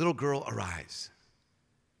 little girl, arise.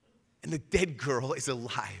 And the dead girl is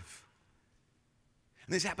alive.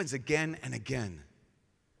 And this happens again and again.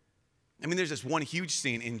 I mean, there's this one huge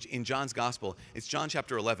scene in John's gospel. It's John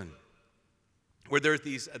chapter 11, where there's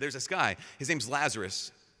this guy. His name's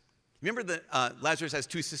Lazarus. Remember that Lazarus has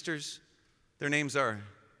two sisters? Their names are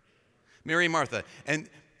Mary and Martha. And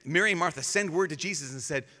Mary and Martha send word to Jesus and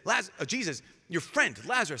said, Jesus, your friend,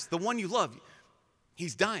 Lazarus, the one you love,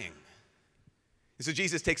 he's dying. And so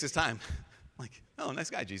Jesus takes his time. Like, oh,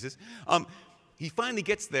 nice guy, Jesus. He finally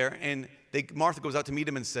gets there, and Martha goes out to meet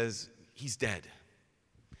him and says, he's dead.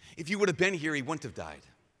 If you would have been here, he wouldn't have died.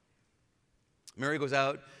 Mary goes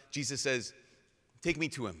out. Jesus says, take me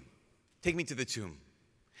to him. Take me to the tomb.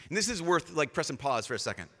 And this is worth like pressing pause for a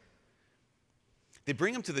second. They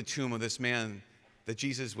bring him to the tomb of this man that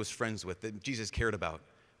Jesus was friends with, that Jesus cared about,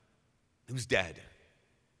 who's dead.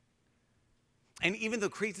 And even though,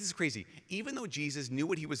 this is crazy, even though Jesus knew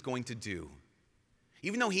what he was going to do,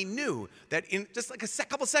 even though he knew that in just like a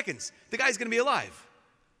couple seconds, the guy's going to be alive,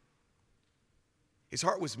 his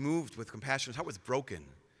heart was moved with compassion. His heart was broken.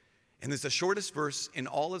 And there's the shortest verse in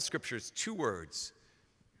all of Scripture. It's 2 words.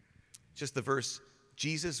 Just the verse,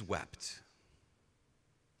 Jesus wept.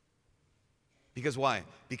 Because why?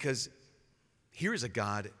 Because here is a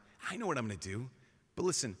God, I know what I'm going to do, but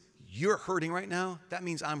listen, you're hurting right now. That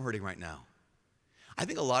means I'm hurting right now. I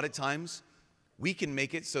think a lot of times we can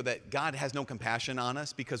make it so that God has no compassion on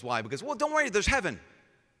us. Because why? Because, well, don't worry, there's heaven.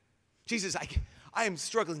 Jesus, I am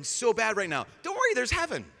struggling so bad right now. Don't worry, there's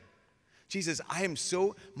heaven. Jesus,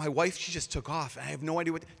 my wife, she just took off. I have no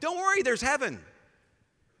idea don't worry, there's heaven.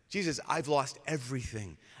 Jesus, I've lost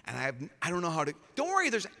everything. And I don't know how to, don't worry,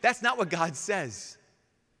 that's not what God says.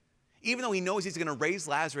 Even though he knows he's going to raise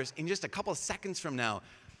Lazarus in just a couple of seconds from now,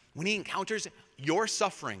 when he encounters your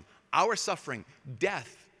suffering, our suffering,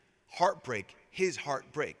 death, heartbreak, his heart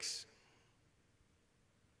breaks.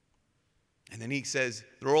 And then he says,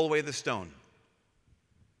 roll away the stone.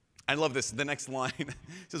 I love this, the next line. It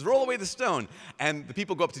says, roll away the stone. And the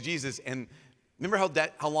people go up to Jesus, and remember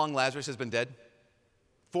how long Lazarus has been dead?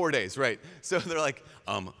 4 days, right. So they're like,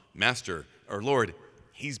 Master, or Lord,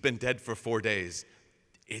 he's been dead for 4 days.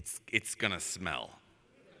 It's gonna smell.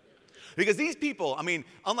 Because these people, I mean,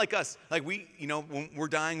 unlike us, like when we're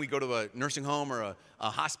dying, we go to a nursing home or a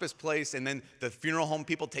hospice place, and then the funeral home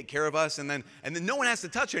people take care of us, and then no one has to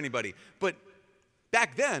touch anybody. But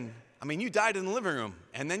back then, I mean, you died in the living room,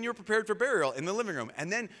 and then you were prepared for burial in the living room,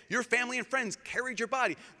 and then your family and friends carried your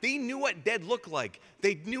body. They knew what dead looked like.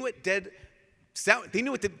 They knew what dead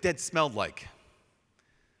smelled like.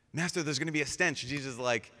 Master, there's going to be a stench. Jesus is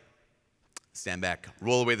like, stand back,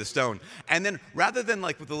 roll away the stone. And then rather than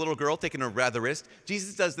like with the little girl taking her by the wrist,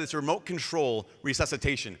 Jesus does this remote control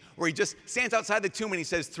resuscitation where he just stands outside the tomb and he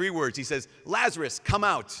says 3 words. He says, Lazarus, come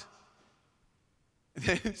out. And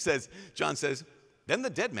then John says, Then the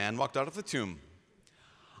dead man walked out of the tomb.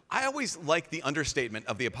 I always like the understatement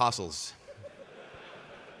of the apostles.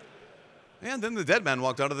 And then the dead man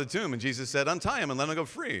walked out of the tomb, and Jesus said, untie him and let him go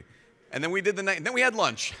free. And then we did the night, and then we had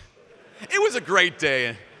lunch. It was a great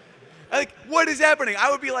day. Like, what is happening?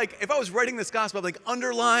 I would be like, if I was writing this gospel, I'd be like,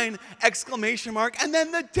 underline, exclamation mark, and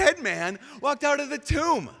then the dead man walked out of the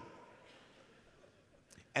tomb.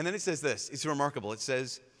 And then it says this, it's remarkable. It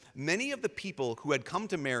says, many of the people who had come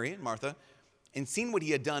to Mary and Martha and seen what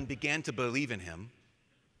he had done began to believe in him.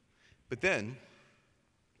 But then,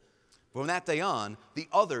 from that day on, the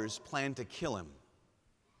others planned to kill him.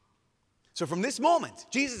 So from this moment,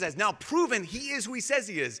 Jesus has now proven he is who he says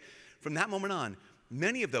he is. From that moment on,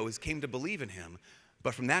 many of those came to believe in him.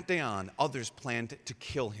 But from that day on, others planned to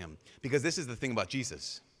kill him. Because this is the thing about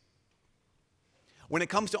Jesus. When it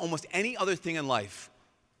comes to almost any other thing in life,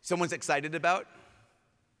 someone's excited about,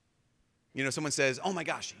 someone says, oh my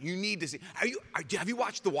gosh, you need to see, have you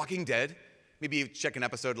watched The Walking Dead? Maybe you check an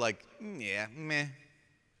episode like, yeah, meh.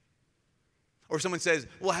 Or someone says,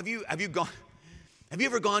 well, have you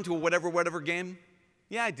ever gone to a whatever game?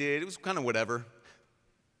 Yeah, I did. It was kind of whatever.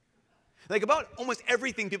 Like about almost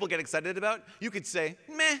everything people get excited about, you could say,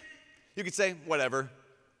 meh. You could say, whatever.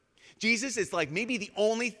 Jesus is like maybe the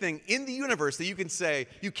only thing in the universe that you can say,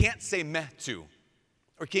 you can't say meh to,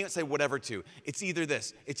 or can't say whatever to. It's either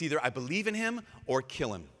this. It's either I believe in him or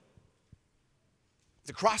kill him.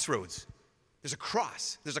 It's a crossroads. There's a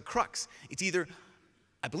cross. There's a crux. It's either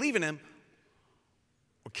I believe in him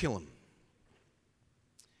or kill him.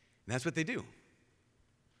 And that's what they do.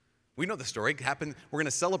 We know the story. It happened. We're going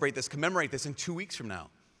to celebrate this, commemorate this in 2 weeks from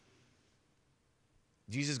now.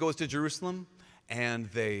 Jesus goes to Jerusalem, and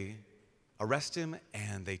they arrest him,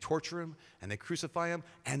 and they torture him, and they crucify him,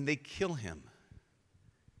 and they kill him.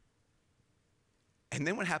 And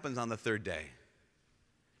then what happens on the third day?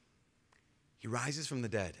 He rises from the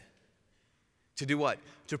dead. To do what?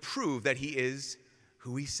 To prove that he is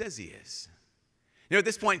who he says he is. At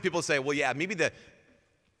this point, people say, well, yeah, maybe the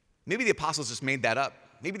apostles just made that up.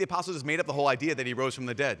 Maybe the apostles just made up the whole idea that he rose from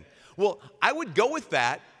the dead. Well, I would go with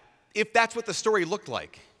that if that's what the story looked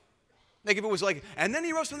like. Like if it was like, and then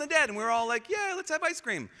he rose from the dead, and we were all like, yeah, let's have ice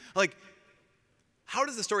cream. Like, how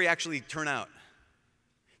does the story actually turn out?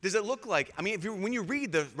 Does it look like, when you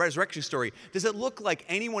read the resurrection story, does it look like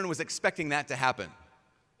anyone was expecting that to happen?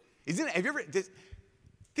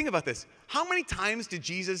 Think about this. How many times did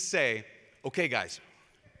Jesus say, okay, guys,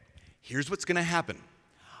 here's what's going to happen.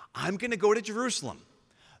 I'm going to go to Jerusalem.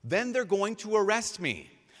 Then they're going to arrest me.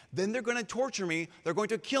 Then they're going to torture me. They're going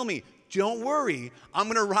to kill me. Don't worry. I'm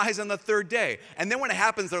going to rise on the third day. And then when it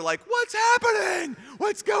happens, they're like, what's happening?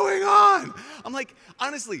 What's going on? I'm like,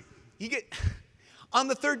 honestly, on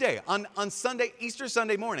the third day, on Sunday, Easter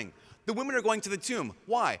Sunday morning, the women are going to the tomb.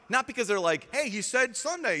 Why? Not because they're like, hey, he said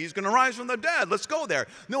Sunday, he's going to rise from the dead. Let's go there.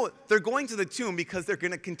 No, they're going to the tomb because they're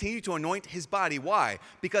going to continue to anoint his body. Why?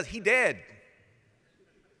 Because he dead.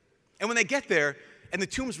 And when they get there and the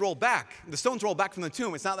tombs roll back, the stones roll back from the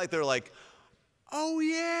tomb, it's not like they're like, oh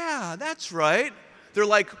yeah, that's right. They're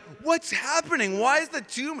like, what's happening? Why is the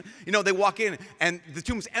tomb? They walk in and the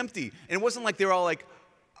tomb's empty. And it wasn't like they were all like,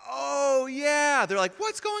 oh yeah. They're like,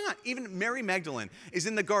 what's going on? Even Mary Magdalene is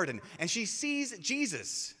in the garden and she sees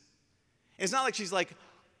Jesus. It's not like she's like,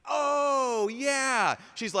 oh yeah.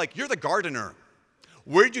 She's like, you're the gardener.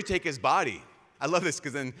 Where'd you take his body? I love this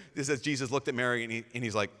because then this says Jesus looked at Mary and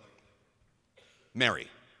he's like, Mary.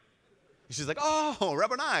 And she's like, oh,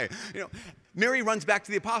 Rabboni. Mary runs back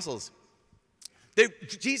to the apostles.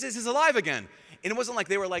 Jesus is alive again. And it wasn't like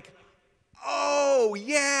they were like, oh,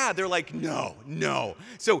 yeah. They're like, no.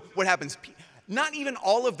 So what happens? Not even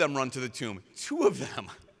all of them run to the tomb. 2 of them.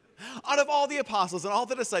 Out of all the apostles and all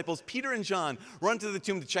the disciples, Peter and John run to the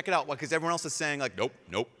tomb to check it out because everyone else is saying like, nope,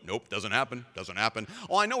 doesn't happen.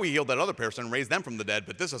 Oh, I know he healed that other person and raised them from the dead,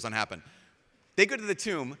 but this doesn't happen. They go to the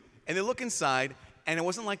tomb and they look inside, and it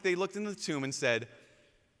wasn't like they looked into the tomb and said,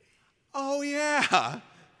 oh yeah.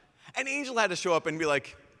 An angel had to show up and be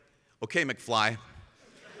like, okay, McFly,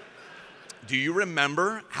 do you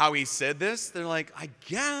remember how he said this? They're like, I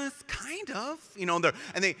guess, kind of.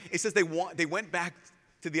 It says they went back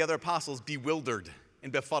to the other apostles bewildered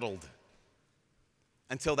and befuddled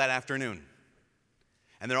until that afternoon.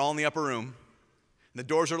 And they're all in the upper room, and the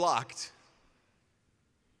doors are locked,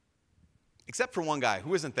 except for one guy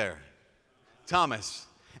who isn't there, Thomas.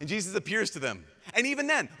 And Jesus appears to them. And even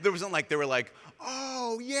then, there wasn't like, they were like,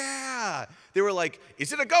 oh yeah. They were like,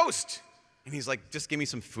 is it a ghost? And he's like, just give me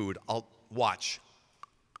some food. I'll watch.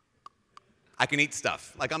 I can eat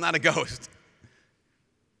stuff. Like, I'm not a ghost.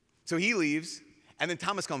 So he leaves, And then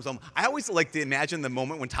Thomas comes home. I always like to imagine the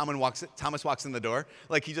moment when Thomas walks in the door.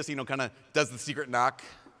 Like he just, kind of does the secret knock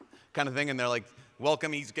kind of thing. And they're like,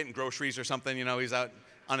 welcome. He's getting groceries or something. He's out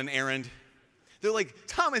on an errand. They're like,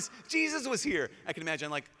 Thomas, Jesus was here. I can imagine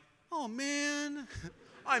like, oh, man,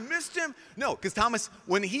 I missed him. No, because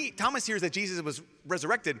when Thomas hears that Jesus was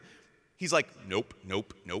resurrected, he's like, nope.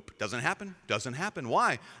 Doesn't happen.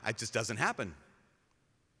 Why? It just doesn't happen.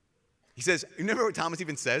 He says, you remember what Thomas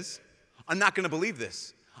even says? I'm not going to believe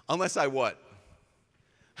this unless I what?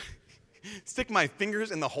 Stick my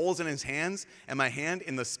fingers in the holes in his hands and my hand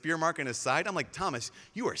in the spear mark in his side. I'm like, Thomas,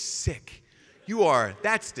 you are sick.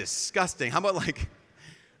 That's disgusting. How about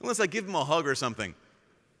unless I give him a hug or something.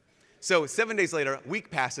 So 7 days later, a week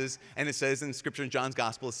passes, and it says in Scripture in John's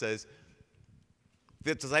Gospel, it says,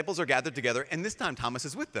 the disciples are gathered together, and this time Thomas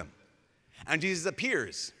is with them. And Jesus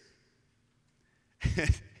appears.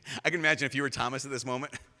 I can imagine if you were Thomas at this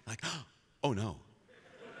moment, like, oh no.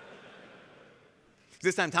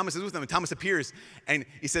 This time Thomas is with them, and Thomas appears, and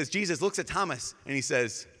he says, Jesus looks at Thomas, and he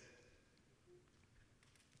says,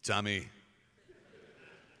 Tommy,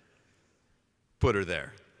 put her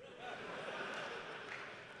there.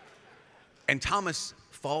 And Thomas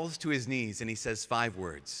falls to his knees, and he says 5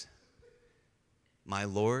 words, my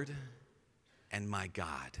Lord and my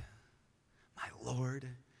God. My Lord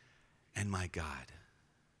and my God.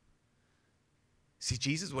 See,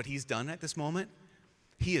 Jesus, what he's done at this moment,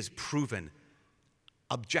 he has proven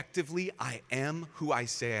objectively, I am who I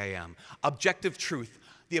say I am. Objective truth.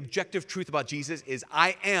 The objective truth about Jesus is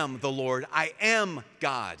I am the Lord. I am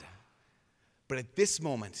God. But at this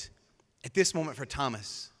moment for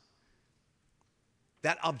Thomas,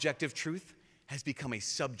 that objective truth has become a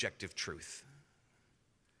subjective truth.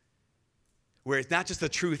 Where it's not just the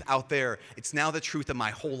truth out there, it's now the truth of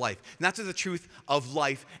my whole life. Not just the truth of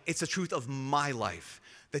life, it's the truth of my life.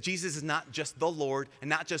 That Jesus is not just the Lord and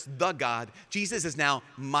not just the God. Jesus is now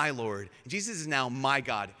my Lord. Jesus is now my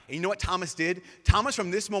God. And you know what Thomas did? Thomas,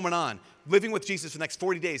 from this moment on, living with Jesus for the next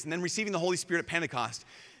 40 days and then receiving the Holy Spirit at Pentecost,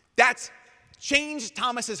 that's changed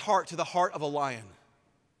Thomas's heart to the heart of a lion.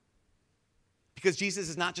 Because Jesus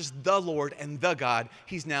is not just the Lord and the God,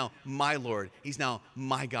 he's now my Lord. He's now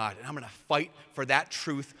my God. And I'm going to fight for that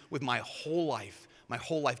truth with my whole life. My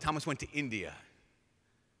whole life. Thomas went to India.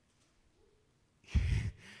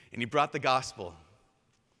 And he brought the gospel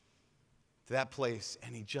to that place.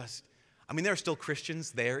 And there are still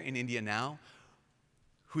Christians there in India now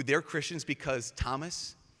who they're Christians because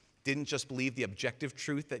Thomas didn't just believe the objective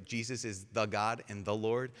truth that Jesus is the God and the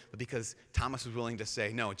Lord, but because Thomas was willing to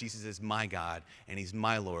say, no, Jesus is my God and he's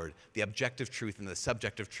my Lord. The objective truth and the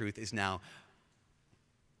subjective truth is now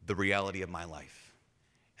the reality of my life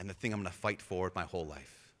and the thing I'm going to fight for my whole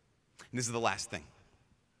life. And this is the last thing.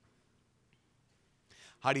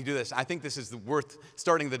 How do you do this? I think this is worth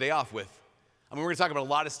starting the day off with. We're going to talk about a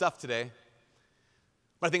lot of stuff today.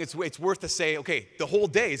 But I think it's worth to say, okay, the whole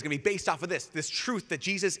day is going to be based off of this truth that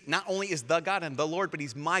Jesus not only is the God and the Lord, but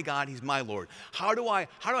he's my God, he's my Lord. How do I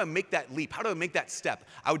make that leap? How do I make that step?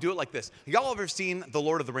 I would do it like this. Y'all ever seen The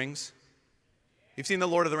Lord of the Rings? You've seen The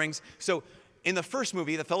Lord of the Rings? So in the first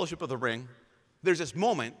movie, The Fellowship of the Ring, there's this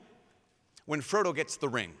moment when Frodo gets the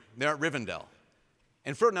ring. They're at Rivendell.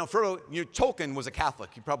 And Frodo, Tolkien was a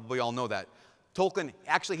Catholic. You probably all know that. Tolkien,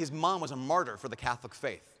 actually his mom was a martyr for the Catholic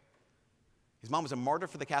faith. His mom was a martyr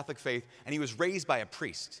for the Catholic faith, and he was raised by a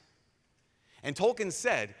priest. And Tolkien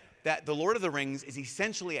said that The Lord of the Rings is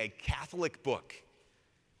essentially a Catholic book.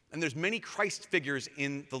 And there's many Christ figures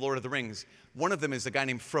in The Lord of the Rings. One of them is a guy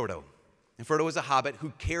named Frodo. And Frodo is a hobbit who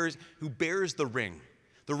bears the ring.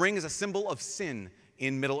 The ring is a symbol of sin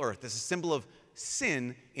in Middle-earth. It's a symbol of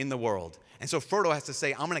sin in the world. And so Frodo has to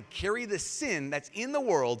say, I'm going to carry the sin that's in the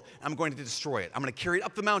world, and I'm going to destroy it. I'm going to carry it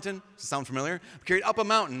up the mountain. Does it sound familiar? Carry it up a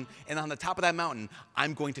mountain, and on the top of that mountain,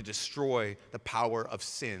 I'm going to destroy the power of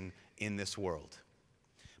sin in this world.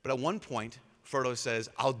 But at one point, Frodo says,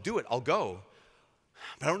 I'll do it, I'll go,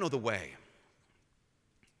 but I don't know the way.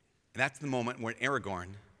 And that's the moment when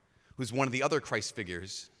Aragorn, who's one of the other Christ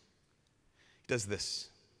figures, does this.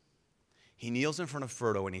 He kneels in front of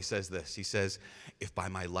Frodo and he says this. He says, if by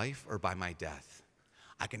my life or by my death,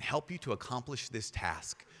 I can help you to accomplish this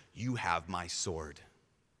task, you have my sword.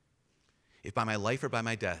 If by my life or by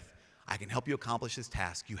my death, I can help you accomplish this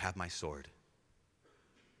task, you have my sword.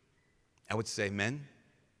 I would say, men,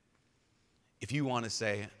 if you want to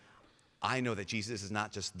say, I know that Jesus is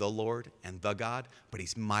not just the Lord and the God, but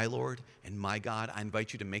he's my Lord and my God, I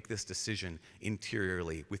invite you to make this decision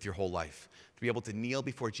interiorly with your whole life, to be able to kneel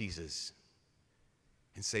before Jesus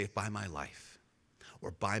and say, if by my life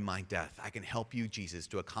or by my death, I can help you, Jesus,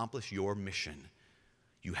 to accomplish your mission,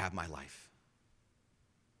 you have my life.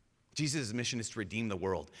 Jesus' mission is to redeem the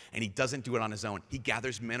world, and he doesn't do it on his own. He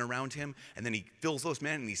gathers men around him, and then he fills those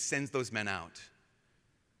men, and he sends those men out.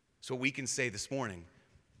 So we can say this morning,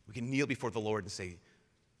 we can kneel before the Lord and say,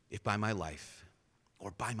 if by my life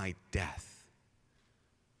or by my death,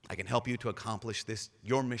 I can help you to accomplish this,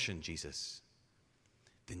 your mission, Jesus,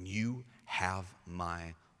 then you have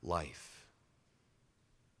my life.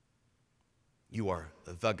 You are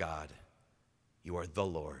the God. You are the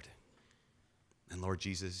Lord. And Lord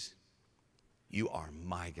Jesus, you are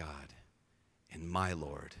my God and my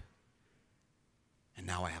Lord. And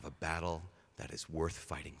now I have a battle that is worth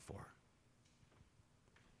fighting for.